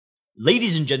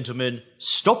Ladies and gentlemen,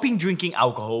 stopping drinking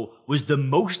alcohol was the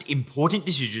most important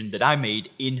decision that I made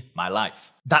in my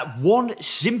life. That one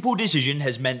simple decision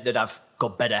has meant that I've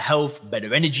got better health,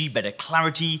 better energy, better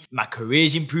clarity, my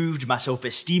career's improved, my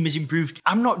self-esteem has improved.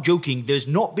 I'm not joking, there's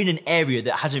not been an area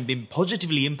that hasn't been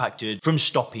positively impacted from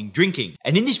stopping drinking.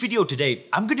 And in this video today,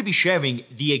 I'm going to be sharing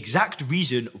the exact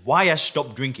reason why I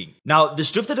stopped drinking. Now, the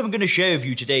stuff that I'm going to share with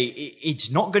you today,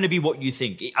 it's not going to be what you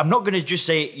think. I'm not going to just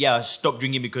say, yeah, I stopped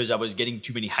drinking because I was getting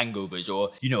too many hangovers or,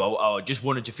 I just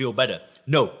wanted to feel better.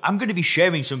 No, I'm going to be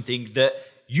sharing something that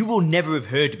you will never have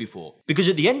heard before. Because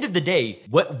at the end of the day,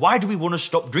 why do we want to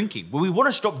stop drinking? Well, we want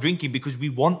to stop drinking because we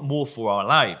want more for our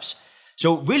lives.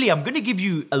 So really, I'm going to give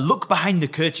you a look behind the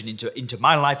curtain into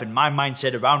my life and my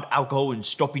mindset around alcohol and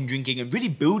stopping drinking and really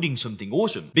building something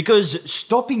awesome. Because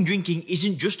stopping drinking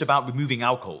isn't just about removing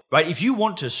alcohol, right? If you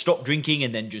want to stop drinking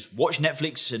and then just watch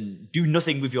Netflix and do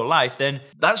nothing with your life, then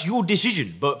that's your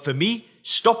decision. But for me,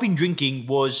 stopping drinking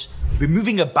was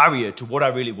removing a barrier to what I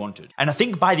really wanted. And I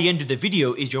think by the end of the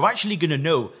video is you're actually going to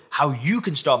know how you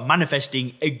can start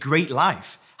manifesting a great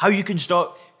life, how you can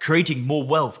start creating more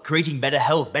wealth, creating better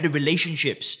health, better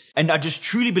relationships. And I just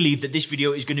truly believe that this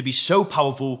video is going to be so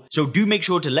powerful. So do make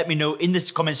sure to let me know in this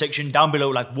comment section down below,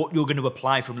 like what you're going to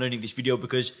apply from learning this video,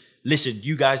 because listen,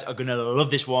 you guys are going to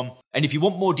love this one. And if you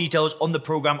want more details on the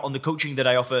program, on the coaching that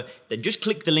I offer, then just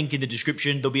click the link in the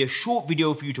description. There'll be a short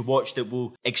video for you to watch that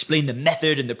will explain the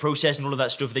method and the process and all of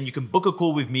that stuff. Then you can book a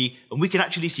call with me and we can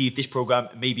actually see if this program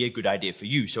may be a good idea for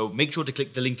you. So make sure to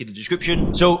click the link in the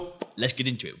description. So let's get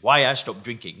into it. Why I stopped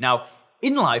drinking. Now,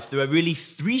 in life, there are really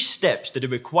 3 steps that are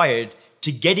required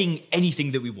to getting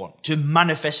anything that we want, to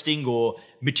manifesting or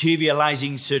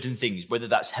materializing certain things, whether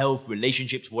that's health,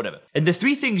 relationships, whatever. And the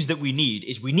 3 things that we need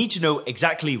is we need to know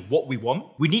exactly what we want,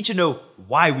 we need to know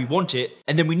why we want it,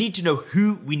 and then we need to know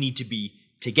who we need to be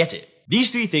to get it.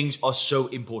 These 3 things are so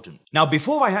important. Now,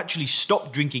 before I actually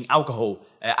stopped drinking alcohol,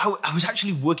 I was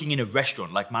actually working in a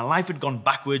restaurant. Like, my life had gone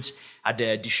backwards.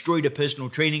 I'd destroyed a personal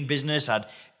training business. I'd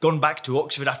gone back to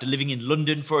Oxford after living in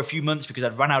London for a few months because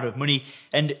I'd run out of money.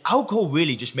 And alcohol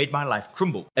really just made my life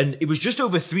crumble. And it was just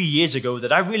over 3 years ago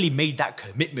that I really made that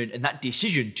commitment and that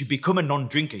decision to become a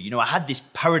non-drinker. I had this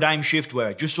paradigm shift where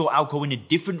I just saw alcohol in a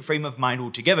different frame of mind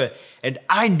altogether. And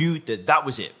I knew that that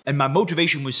was it. And my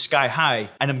motivation was sky high.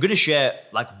 And I'm going to share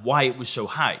why it was so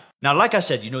high. Now, like I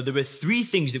said, there are 3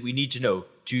 things that we need to know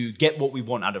to get what we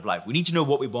want out of life. We need to know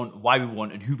what we want, why we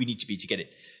want, and who we need to be to get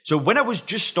it. So when I was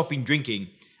just stopping drinking,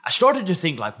 I started to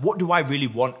think, what do I really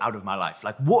want out of my life?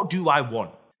 What do I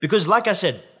want? Because like I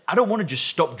said, I don't want to just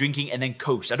stop drinking and then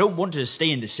coast. I don't want to stay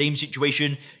in the same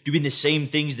situation, doing the same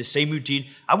things, the same routine.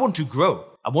 I want to grow.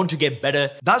 I want to get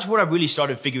better. That's what I really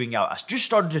started figuring out. I just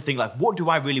started to think, what do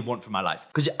I really want for my life?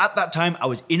 Because at that time, I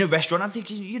was in a restaurant. I'm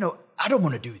thinking, I don't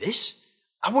want to do this.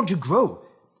 I want to grow.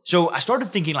 So I started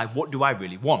thinking, what do I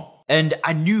really want? And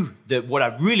I knew that what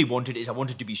I really wanted is I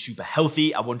wanted to be super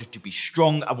healthy. I wanted to be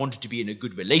strong. I wanted to be in a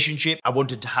good relationship. I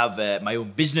wanted to have my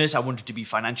own business. I wanted to be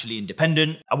financially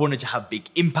independent. I wanted to have big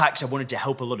impacts. I wanted to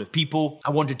help a lot of people.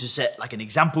 I wanted to set an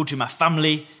example to my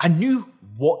family. I knew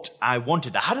what I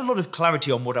wanted. I had a lot of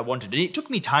clarity on what I wanted, and it took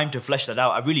me time to flesh that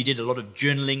out. I really did a lot of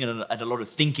journaling and a lot of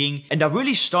thinking, and I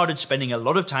really started spending a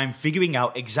lot of time figuring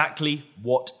out exactly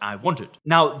what I wanted.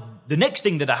 Now, the next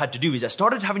thing that I had to do is I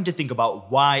started having to think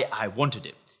about why I wanted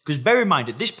it. Because bear in mind,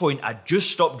 at this point, I just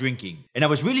stopped drinking, and I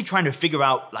was really trying to figure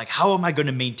out, how am I going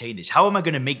to maintain this? How am I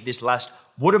going to make this last?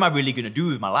 What am I really going to do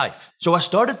with my life? So I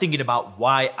started thinking about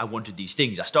why I wanted these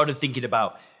things. I started thinking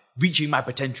about reaching my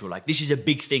potential. This is a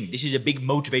big thing. This is a big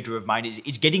motivator of mine.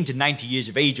 It's getting to 90 years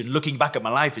of age and looking back at my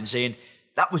life and saying,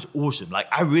 that was awesome.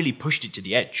 I really pushed it to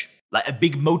the edge. A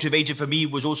big motivator for me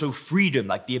was also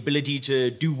freedom, the ability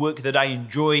to do work that I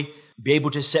enjoy, be able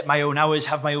to set my own hours,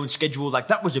 have my own schedule.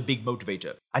 That was a big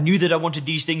motivator. I knew that I wanted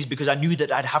these things because I knew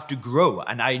that I'd have to grow,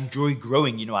 and I enjoy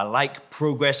growing. I like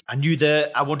progress. I knew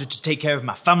that I wanted to take care of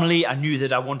my family. I knew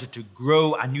that I wanted to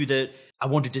grow. I knew that I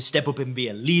wanted to step up and be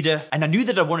a leader. And I knew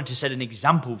that I wanted to set an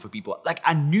example for people.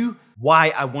 I knew why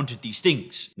I wanted these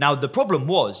things. Now, the problem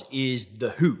is the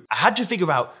who. I had to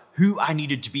figure out who I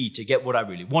needed to be to get what I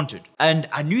really wanted. And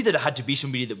I knew that I had to be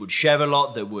somebody that would share a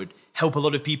lot, that would help a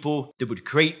lot of people, that would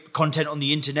create content on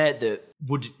the internet, that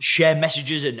would share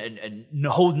messages and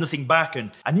hold nothing back.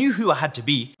 And I knew who I had to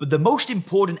be. But the most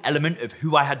important element of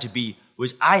who I had to be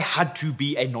was I had to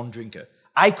be a non-drinker.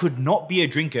 I could not be a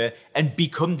drinker and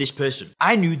become this person.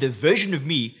 I knew the version of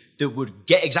me that would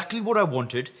get exactly what I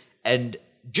wanted, and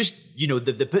just,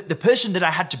 the person that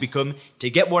I had to become to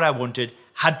get what I wanted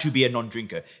had to be a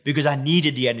non-drinker, because I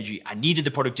needed the energy, I needed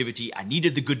the productivity, I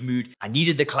needed the good mood, I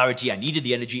needed the clarity, I needed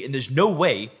the energy, and there's no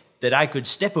way that I could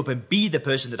step up and be the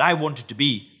person that I wanted to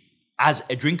be as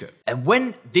a drinker. And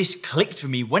when this clicked for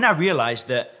me, when I realized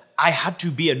that I had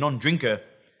to be a non-drinker,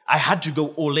 I had to go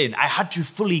all in, I had to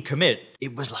fully commit,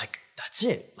 it was like, that's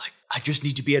it. Like, I just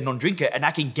need to be a non-drinker and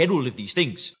I can get all of these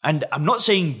things. And I'm not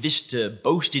saying this to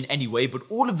boast in any way, but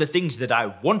all of the things that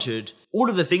I wanted, all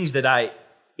of the things that I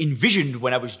envisioned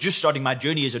when I was just starting my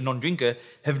journey as a non-drinker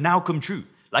have now come true.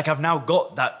 Like, I've now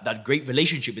got that great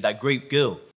relationship with that great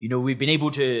girl. You know, we've been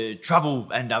able to travel,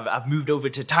 and I've moved over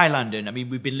to Thailand. And I mean,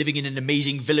 we've been living in an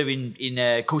amazing villa in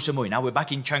Koh Samui. Now we're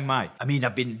back in Chiang Mai. I mean,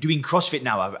 I've been doing CrossFit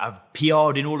now. I've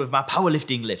PR'd in all of my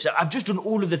powerlifting lifts. I've just done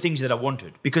all of the things that I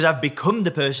wanted because I've become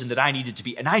the person that I needed to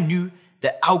be. And I knew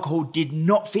that alcohol did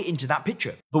not fit into that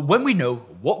picture. But when we know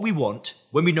what we want,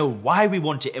 when we know why we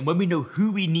want it, and when we know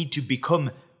who we need to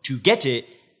become to get it,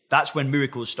 that's when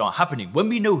miracles start happening. When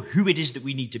we know who it is that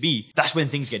we need to be, that's when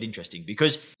things get interesting.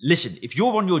 Because listen, if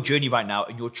you're on your journey right now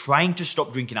and you're trying to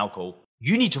stop drinking alcohol,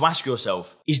 you need to ask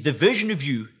yourself, is the version of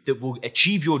you that will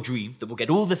achieve your dream, that will get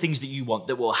all the things that you want,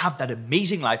 that will have that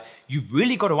amazing life, you've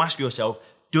really got to ask yourself,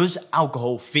 does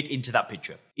alcohol fit into that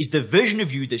picture? Is the version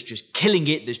of you that's just killing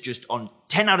it, that's just on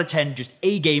 10 out of 10, just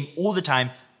A game all the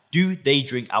time, do they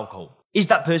drink alcohol? Is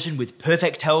that person with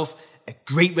perfect health,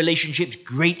 great relationships,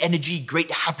 great energy, great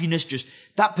happiness, just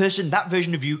that person, that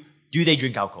version of you, do they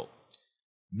drink alcohol?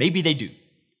 Maybe they do.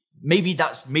 Maybe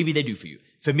they do for you.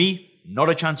 For me, not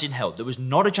a chance in hell. There was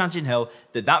not a chance in hell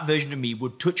that version of me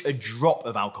would touch a drop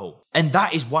of alcohol. And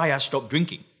that is why I stopped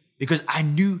drinking, because I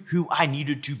knew who I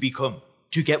needed to become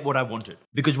to get what I wanted.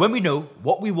 Because when we know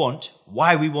what we want,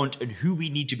 why we want, and who we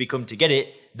need to become to get it,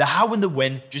 the how and the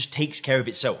when just takes care of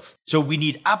itself. So we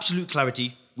need absolute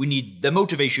clarity. We need the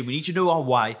motivation, we need to know our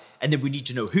why, and then we need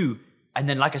to know who. And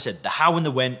then, like I said, the how and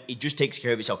the when, it just takes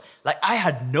care of itself. Like, I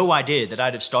had no idea that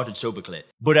I'd have started SoberClear,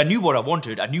 but I knew what I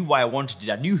wanted, I knew why I wanted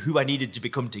it, I knew who I needed to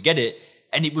become to get it,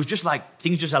 and it was just like,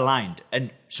 things just aligned,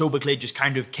 and SoberClear just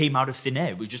kind of came out of thin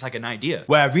air. It was just like an idea,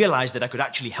 where I realized that I could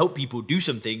actually help people do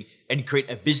something and create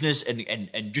a business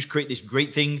and just create this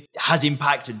great thing that has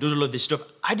impact and does all of this stuff.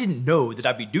 I didn't know that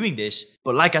I'd be doing this,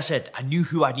 but like I said, I knew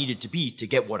who I needed to be to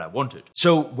get what I wanted.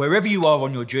 So wherever you are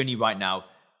on your journey right now,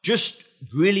 just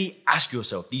really ask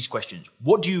yourself these questions.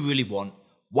 What do you really want?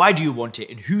 Why do you want it?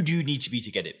 And who do you need to be to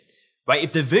get it? Right?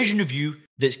 If the version of you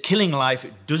that's killing life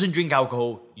doesn't drink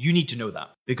alcohol, you need to know that.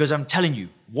 Because I'm telling you,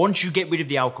 once you get rid of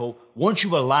the alcohol, once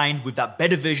you align with that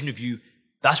better version of you,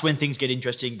 that's when things get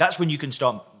interesting. That's when you can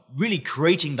start really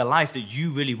creating the life that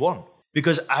you really want.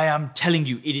 Because I am telling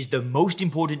you, it is the most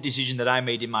important decision that I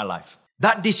made in my life.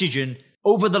 That decision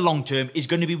over the long term is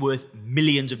going to be worth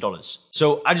millions of dollars.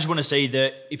 So I just want to say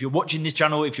that if you're watching this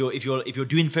channel, if you're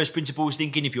doing first principles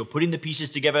thinking, if you're putting the pieces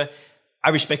together,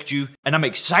 I respect you and I'm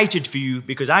excited for you,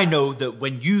 because I know that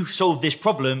when you solve this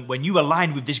problem, when you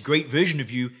align with this great version of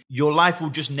you, your life will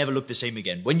just never look the same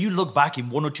again. When you look back in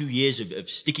 1 or 2 years of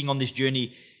sticking on this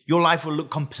journey, your life will look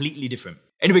completely different.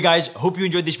 Anyway, guys, hope you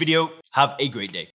enjoyed this video. Have a great day.